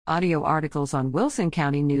Audio articles on Wilson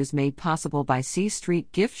County News made possible by C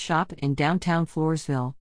Street Gift Shop in downtown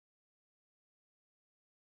Floresville.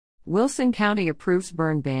 Wilson County approves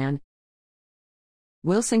burn ban.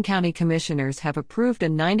 Wilson County Commissioners have approved a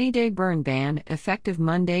 90-day burn ban effective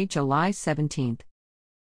Monday, July 17.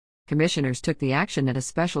 Commissioners took the action at a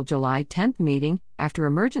special July 10 meeting after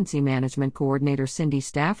Emergency Management Coordinator Cindy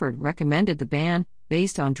Stafford recommended the ban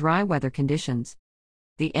based on dry weather conditions.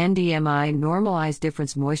 The NDMI Normalized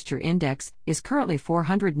Difference Moisture Index is currently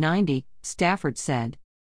 490, Stafford said.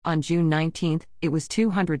 On June 19, it was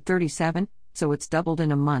 237, so it's doubled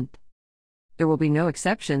in a month. There will be no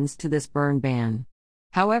exceptions to this burn ban.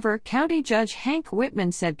 However, County Judge Hank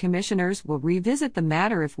Whitman said commissioners will revisit the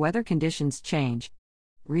matter if weather conditions change.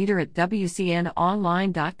 Reader at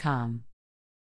WCNonline.com.